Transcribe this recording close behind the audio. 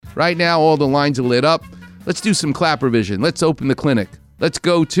Right now, all the lines are lit up. Let's do some Clapper vision. Let's open the clinic. Let's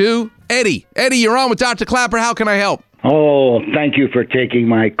go to Eddie. Eddie, you're on with Dr. Clapper. How can I help? Oh, thank you for taking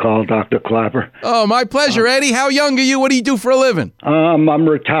my call, Dr. Clapper. Oh, my pleasure, Eddie. How young are you? What do you do for a living? I'm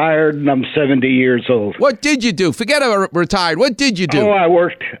retired and I'm 70 years old. What did you do? Forget about retired. What did you do? Oh, I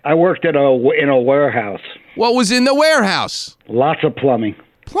worked in a warehouse. What was in the warehouse? Lots of plumbing.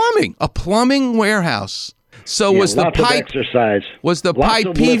 Plumbing. A plumbing warehouse. So was the lots pipe of exercise? Was the Lots pipe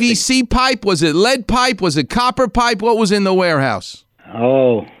of PVC lifting. pipe? Was it lead pipe? Was it copper pipe? What was in the warehouse?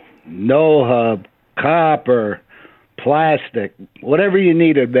 Oh, no hub, copper, plastic, whatever you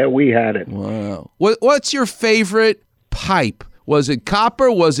needed, that we had it. Wow. What's your favorite pipe? Was it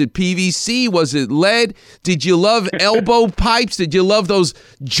copper? Was it PVC? Was it lead? Did you love elbow pipes? Did you love those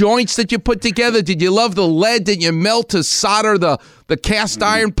joints that you put together? Did you love the lead that you melt to solder the cast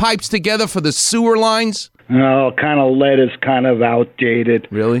iron pipes together for the sewer lines? No, kind of lead is kind of outdated.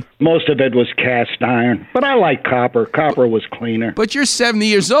 Really? Most of it was cast iron, but I like copper. Copper was cleaner. But you're 70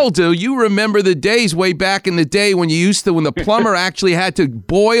 years old, dude. You remember the days way back in the day when the plumber actually had to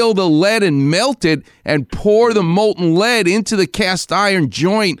boil the lead and melt it and pour the molten lead into the cast iron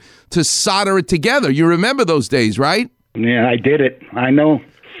joint to solder it together. You remember those days, right? Yeah, I did it. I know.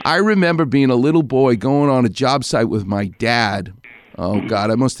 I remember being a little boy going on a job site with my dad. Oh, God,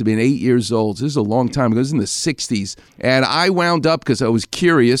 I must have been 8 years old. This is a long time ago. It was in the 60s. And I wound up because I was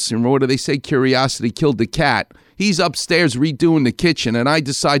curious. And what do they say? Curiosity killed the cat. He's upstairs redoing the kitchen. And I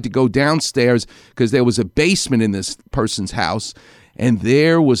decided to go downstairs because there was a basement in this person's house. And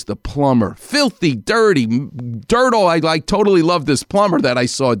there was the plumber. Filthy, dirty, dirt all. I totally loved this plumber that I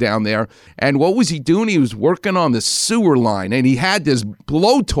saw down there. And what was he doing? He was working on the sewer line. And he had this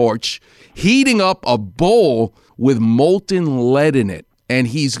blowtorch heating up a bowl with molten lead in it. And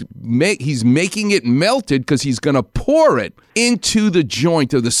he's making it melted because he's going to pour it into the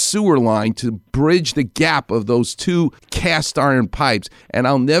joint of the sewer line to bridge the gap of those two cast iron pipes. And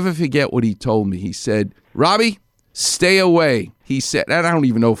I'll never forget what he told me. He said, Robbie, stay away. He said, and I don't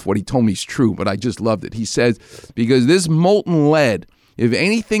even know if what he told me is true, but I just loved it. He said, because this molten lead, if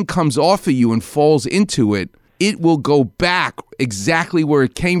anything comes off of you and falls into it, it will go back exactly where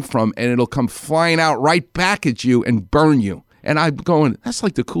it came from, and it'll come flying out right back at you and burn you. And I'm going, that's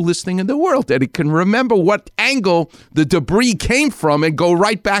like the coolest thing in the world, that it can remember what angle the debris came from and go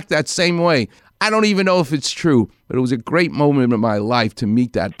right back that same way. I don't even know if it's true, but it was a great moment in my life to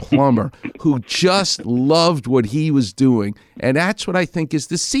meet that plumber who just loved what he was doing. And that's what I think is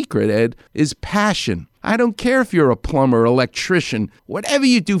the secret, Ed, is passion. I don't care if you're a plumber, electrician, whatever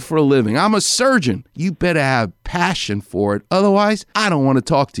you do for a living. I'm a surgeon. You better have passion for it. Otherwise, I don't want to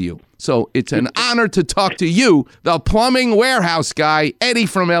talk to you. So it's an honor to talk to you, the plumbing warehouse guy, Eddie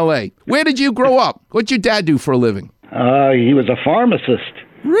from L.A. Where did you grow up? What'd your dad do for a living? He was a pharmacist.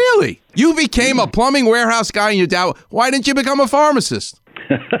 Really? You became a plumbing warehouse guy and your dad. Why didn't you become a pharmacist?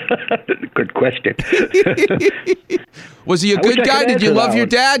 Good question. Was he a good guy? Did you love your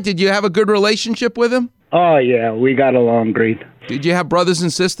dad? Did you have a good relationship with him? Oh, yeah, we got along great. Did you have brothers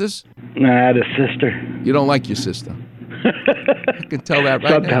and sisters? I had a sister. You don't like your sister. I can tell that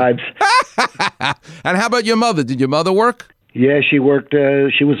right Sometimes. now. And how about your mother? Did your mother work? Yeah, she worked.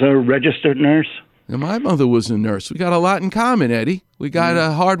 She was a registered nurse. And my mother was a nurse. We got a lot in common, Eddie. We got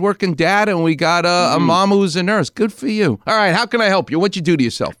a hard-working dad, and we got a mom who's a nurse. Good for you. All right, how can I help you? What'd you do to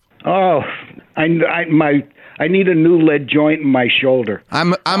yourself? Oh, I need a new lead joint in my shoulder.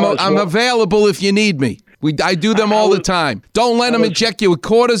 I'm available if you need me. I do them all the time. Don't let them inject you with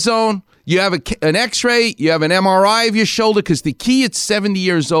cortisone. You have an X-ray, you have an MRI of your shoulder, because the key at 70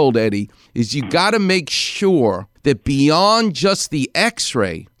 years old, Eddie, is you got to make sure that beyond just the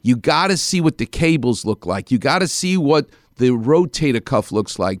X-ray, you got to see what the cables look like. You got to see what the rotator cuff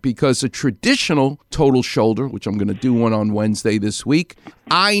looks like, because a traditional total shoulder, which I'm going to do one on Wednesday this week,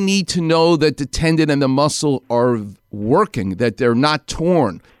 I need to know that the tendon and the muscle are working, that they're not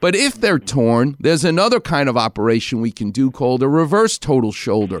torn. But if they're torn, there's another kind of operation we can do called a reverse total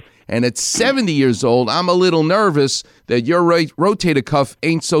shoulder. And at 70 years old, I'm a little nervous that your rotator cuff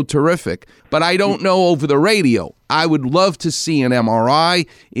ain't so terrific. But I don't know over the radio. I would love to see an MRI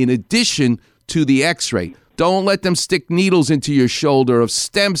in addition to the X-ray. Don't let them stick needles into your shoulder of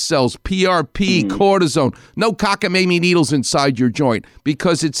stem cells, PRP, cortisone. No cockamamie needles inside your joint,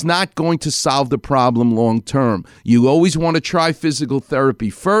 because it's not going to solve the problem long term. You always want to try physical therapy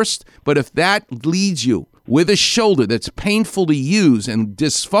first, but if that leads you with a shoulder that's painful to use and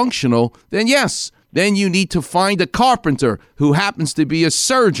dysfunctional, then yes, then you need to find a carpenter who happens to be a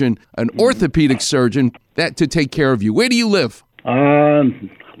surgeon, an orthopedic surgeon, that to take care of you. Where do you live?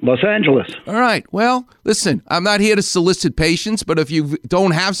 Los Angeles. All right. Well, listen, I'm not here to solicit patients, but if you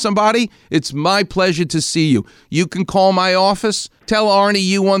don't have somebody, it's my pleasure to see you. You can call my office. Tell Arnie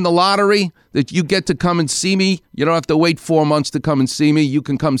you won the lottery, that you get to come and see me. You don't have to wait 4 months to come and see me. You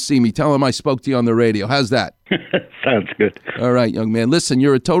can come see me. Tell him I spoke to you on the radio. How's that? Sounds good. All right, young man. Listen,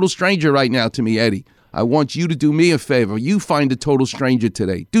 you're a total stranger right now to me, Eddie. I want you to do me a favor. You find a total stranger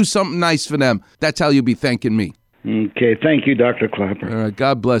today. Do something nice for them. That's how you'll be thanking me. Okay. Thank you, Dr. Klapper. All right.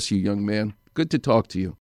 God bless you, young man. Good to talk to you.